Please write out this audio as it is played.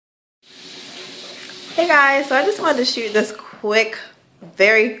Hey guys, so I just wanted to shoot this quick,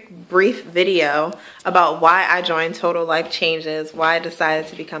 very brief video about why I joined Total Life Changes, why I decided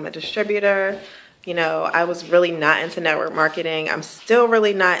to become a distributor. You know, I was really not into network marketing. I'm still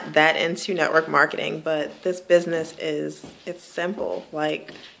really not that into network marketing, but this business it's simple.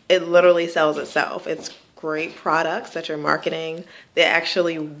 Like, it literally sells itself. It's great products that you're marketing. They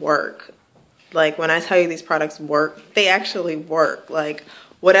actually work. Like, when I tell you these products work, they actually work. Like,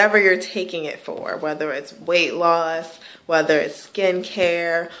 whatever you're taking it for, whether it's weight loss, whether it's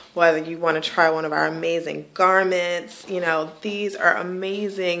skincare, whether you want to try one of our amazing garments, you know, these are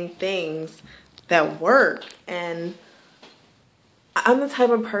amazing things that work. And I'm the type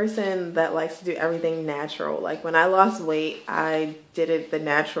of person that likes to do everything natural. Like, when I lost weight, I did it the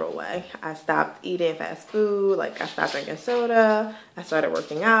natural way. I stopped eating fast food. Like, I stopped drinking soda. I started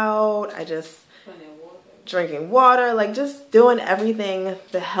working out. I just drinking water, like just doing everything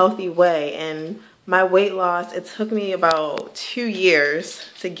the healthy way. And my weight loss, it took me about 2 years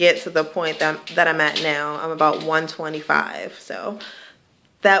to get to the point that I'm at now. I'm about 125. So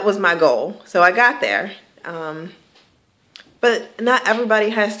that was my goal. So I got there. But not everybody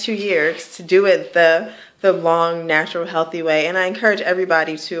has 2 years to do it the long, natural, healthy way. And I encourage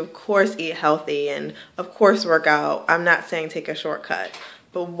everybody to, of course, eat healthy and, of course, work out. I'm not saying take a shortcut,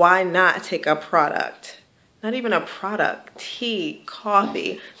 but why not take a product? Not even a product, tea,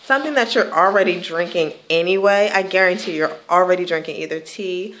 coffee, something that you're already drinking anyway. I guarantee you're already drinking either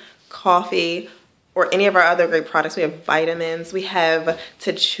tea, coffee, or any of our other great products. We have vitamins. We have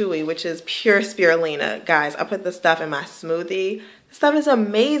Chewy, which is pure spirulina. Guys, I put this stuff in my smoothie. This stuff is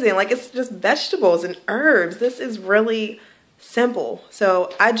amazing. Like, it's just vegetables and herbs. This is really simple.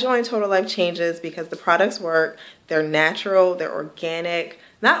 So I joined Total Life Changes because the products work. They're natural. They're organic.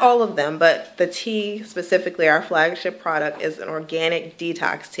 Not all of them, but the tea, specifically our flagship product, is an organic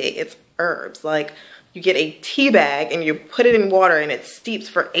detox tea. It's herbs. Like, you get a tea bag and you put it in water and it steeps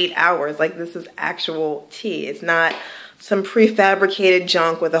for 8 hours. Like, this is actual tea. It's not some prefabricated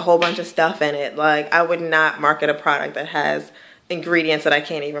junk with a whole bunch of stuff in it. Like, I would not market a product that has ingredients that I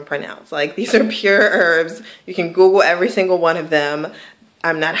can't even pronounce. Like, these are pure herbs. You can Google every single one of them.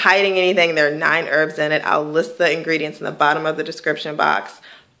 I'm not hiding anything. There are 9 herbs in it. I'll list the ingredients in the bottom of the description box.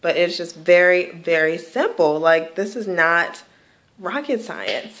 But it's just very, very simple. Like, this is not rocket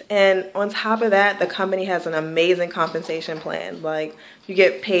science. And on top of that, the company has an amazing compensation plan. Like, you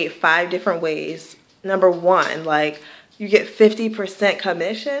get paid 5 different ways. Number 1, like, you get 50%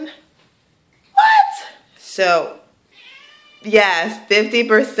 commission. What? So, yes,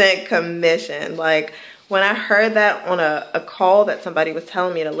 50% commission. Like, when I heard that on a call that somebody was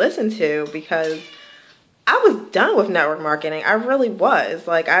telling me to listen to, because I was done with network marketing. I really was.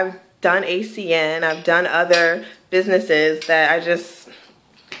 Like, I've done ACN, I've done other businesses that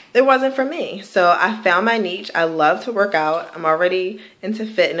it wasn't for me. So I found my niche. I love to work out. I'm already into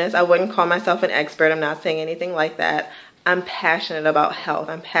fitness. I wouldn't call myself an expert. I'm not saying anything like that. I'm passionate about health.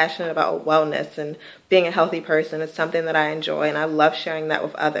 I'm passionate about wellness and being a healthy person. It's something that I enjoy, and I love sharing that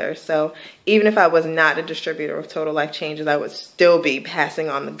with others. So even if I was not a distributor of Total Life Changes, I would still be passing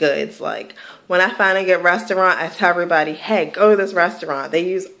on the goods. Like, when I finally get a restaurant, I tell everybody, hey, go to this restaurant. They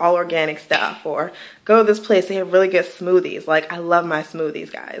use all organic stuff. Or go to this place. They have really good smoothies. Like, I love my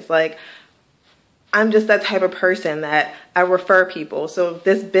smoothies, guys. Like, I'm just that type of person that I refer people. So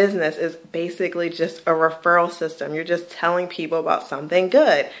this business is basically just a referral system. You're just telling people about something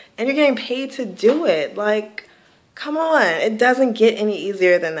good and you're getting paid to do it. Like, come on. It doesn't get any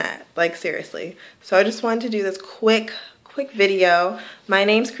easier than that. Like, seriously. So I just wanted to do this quick video. My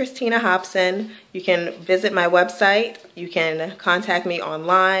name's Christina Hobson. You can visit my website. You can contact me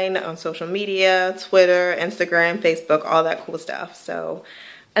online, on social media, Twitter, Instagram, Facebook, all that cool stuff. So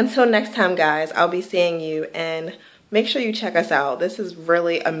until next time, guys, I'll be seeing you, and make sure you check us out. This is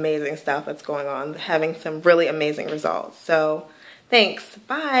really amazing stuff that's going on, having some really amazing results. So thanks.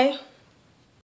 Bye.